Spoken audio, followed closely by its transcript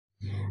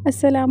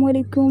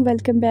Assalamualaikum,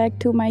 welcome back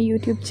to my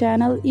YouTube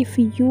channel. If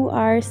you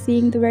are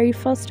seeing the very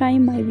first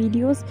time my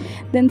videos,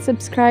 then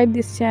subscribe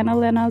this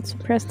channel and also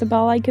press the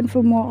bell icon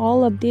for more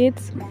all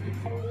updates.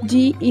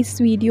 जी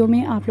इस video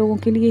में आप लोगों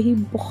के लिए ही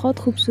बहुत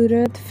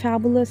खूबसूरत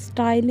fabulous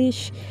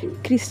stylish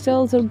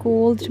crystals और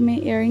gold में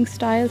इयरिंग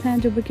स्टाइल्स हैं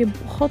जो कि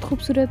बहुत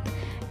खूबसूरत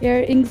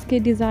इयरिंग्स के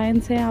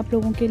डिज़ाइंस हैं आप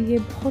लोगों के लिए।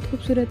 बहुत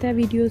खूबसूरत है,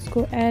 वीडियोस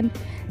को एंड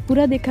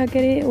पूरा देखा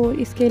करें। और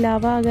इसके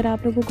अलावा अगर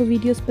आप लोगों को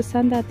वीडियोस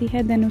पसंद आती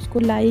है दैन उसको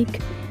लाइक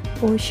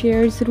और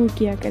शेयर ज़रूर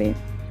किया करें।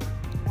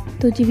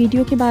 तो जी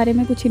वीडियो के बारे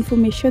में कुछ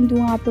इन्फॉर्मेशन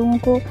दूँ आप लोगों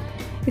को।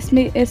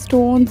 इसमें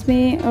स्टोन्स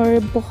में और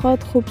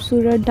बहुत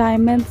खूबसूरत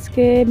डायमंड्स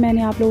के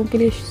मैंने आप लोगों के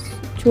लिए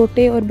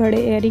छोटे और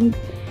बड़े इयरिंग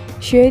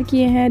शेयर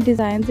किए हैं,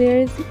 डिज़ाइन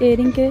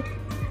इयरिंग के,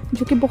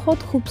 जो कि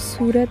बहुत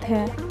खूबसूरत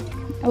है।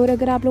 और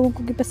अगर आप लोगों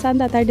को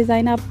पसंद आता है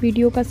डिज़ाइन, आप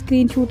वीडियो का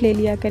स्क्रीनशॉट ले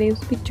लिया करें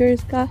उस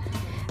पिक्चर्स का,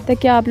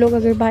 ताकि आप लोग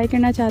अगर बाय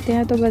करना चाहते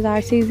हैं तो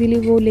बाज़ार से इजीली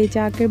वो ले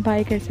जाकर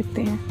बाय कर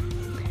सकते हैं।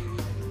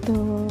 तो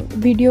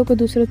वीडियो को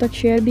दूसरों तक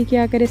शेयर भी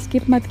किया करें,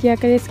 स्किप मत किया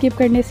करें। स्किप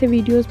करने से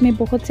वीडियोस में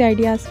बहुत से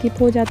आइडियाज़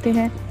स्किप हो जाते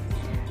हैं।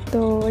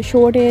 तो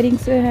शॉर्ट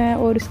इयरिंग्स हैं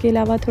और उसके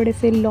अलावा थोड़े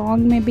से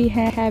लॉन्ग में भी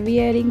है, हैवी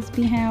इयरिंग्स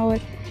भी हैं, और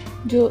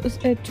जो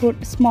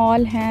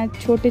स्मॉल हैं,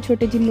 छोटे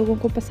छोटे जिन लोगों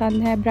को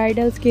पसंद है,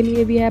 ब्राइडल्स के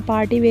लिए भी है,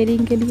 पार्टी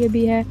वेयरिंग के लिए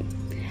भी है।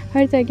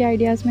 हर तरह के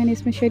आइडियाज़ मैंने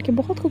इसमें शेयर किए।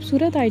 बहुत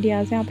खूबसूरत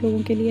आइडियाज़ हैं आप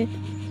लोगों के लिए।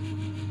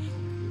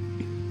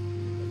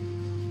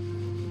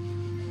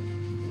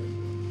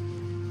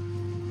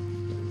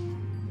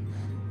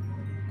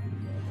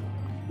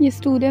 ये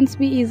स्टूडेंट्स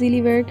भी इजीली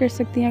वेयर कर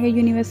सकती हैं। अगर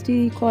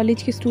यूनिवर्सिटी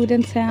कॉलेज के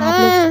स्टूडेंट्स हैं, आप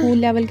लोग स्कूल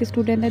लेवल के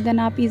स्टूडेंट हैं, देन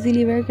आप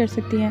इजीली वेयर कर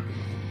सकती हैं,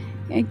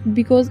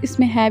 बिकॉज़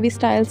इसमें हैवी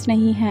स्टाइल्स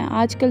नहीं हैं।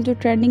 आजकल जो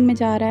ट्रेंडिंग में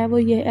जा रहा है वो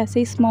ये ऐसे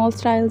ही स्मॉल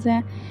स्टाइल्स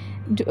हैं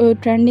जो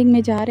ट्रेंडिंग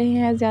में जा रहे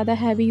हैं, ज़्यादा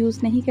हैवी यूज़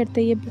नहीं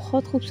करते। ये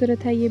बहुत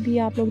खूबसूरत है, ये भी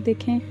आप लोग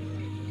देखें,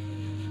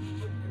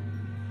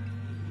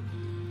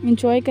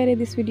 एंजॉय करें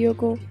दिस वीडियो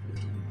को।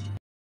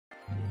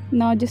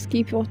 Now just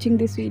keep watching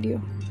this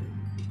video.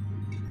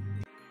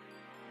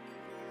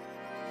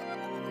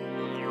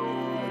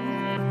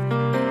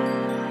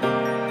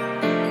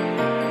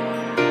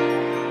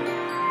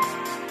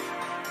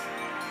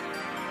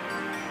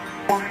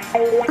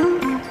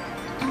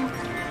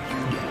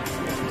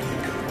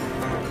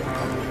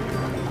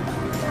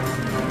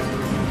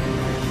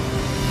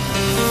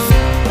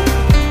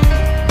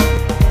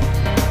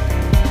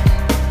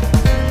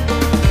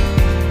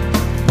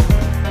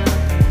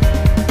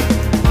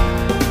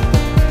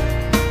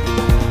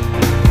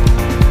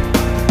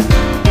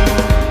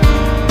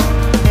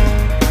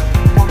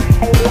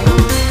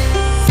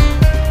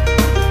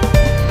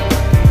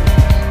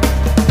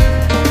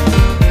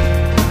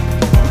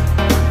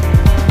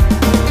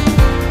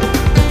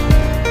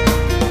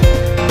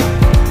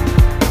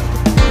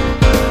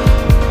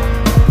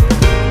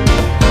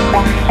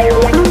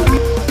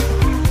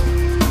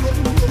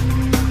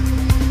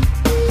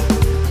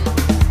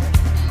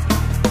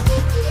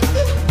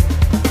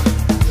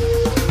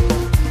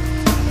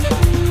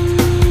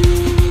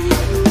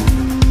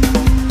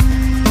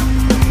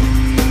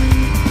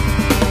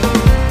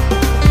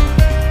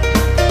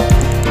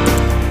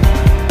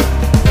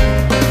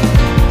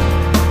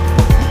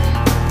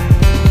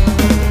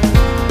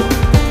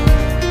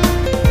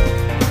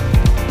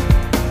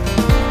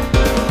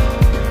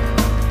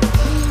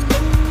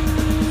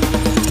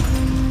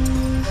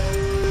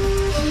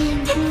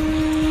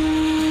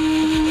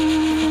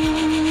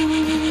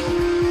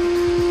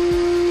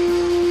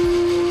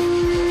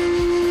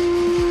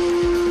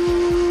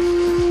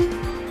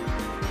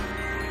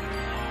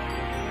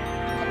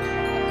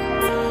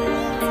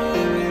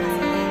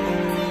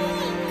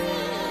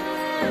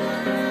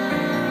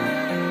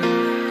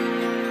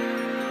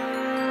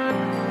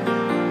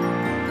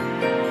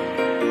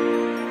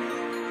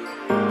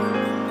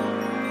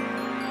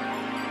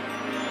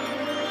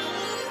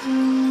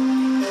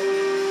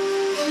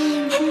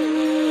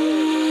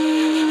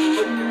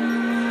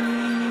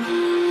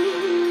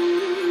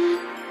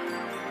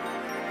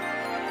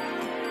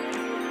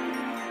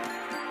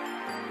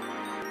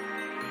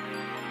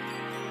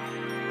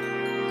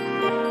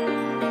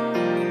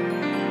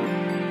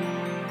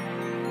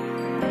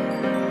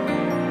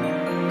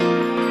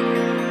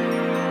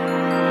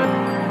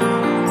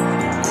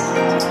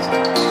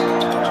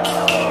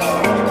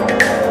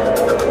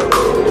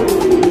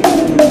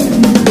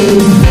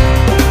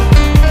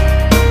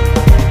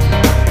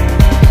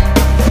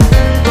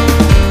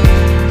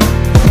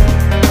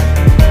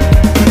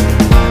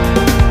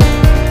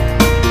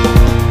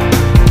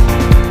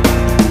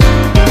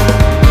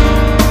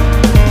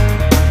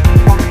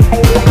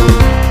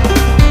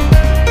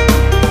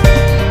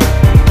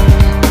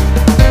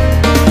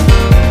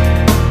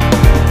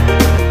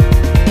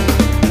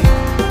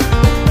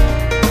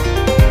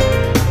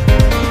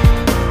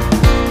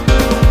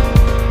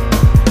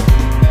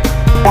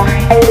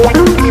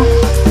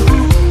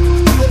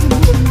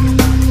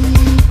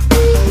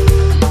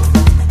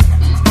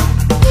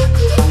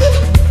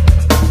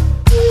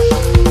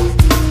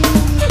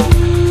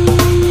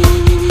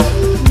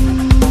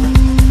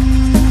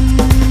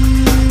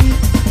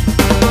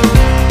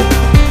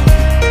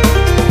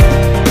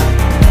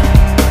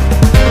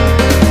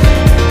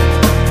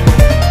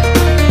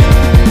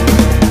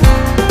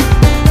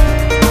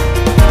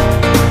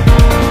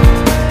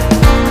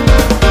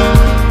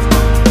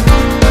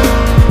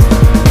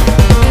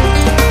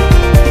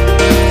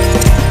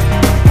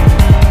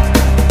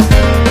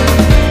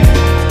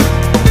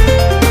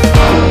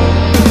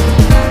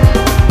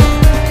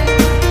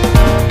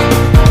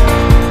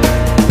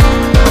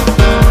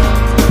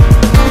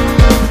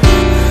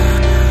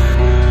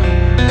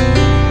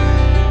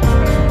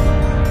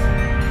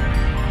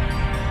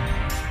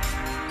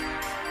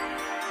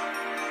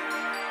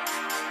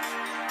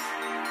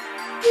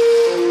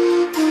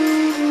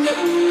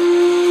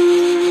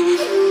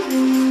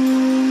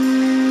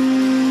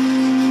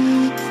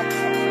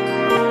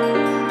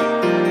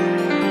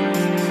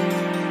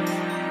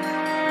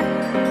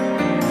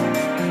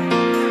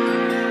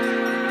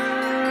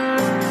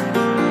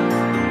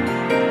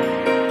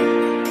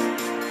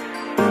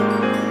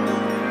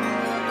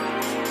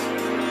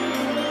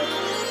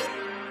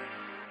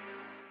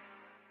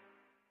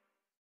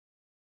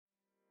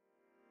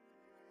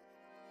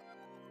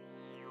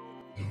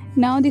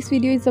 Now this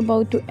video is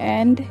about to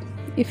end.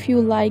 If you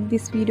like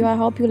this video, I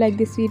hope you like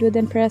this video,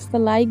 then press the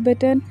like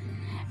button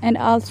and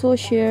also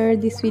share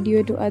this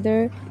video to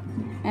other.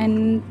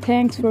 And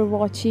thanks for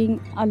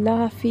watching.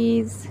 Allah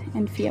Hafiz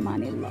and fi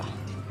amanillah.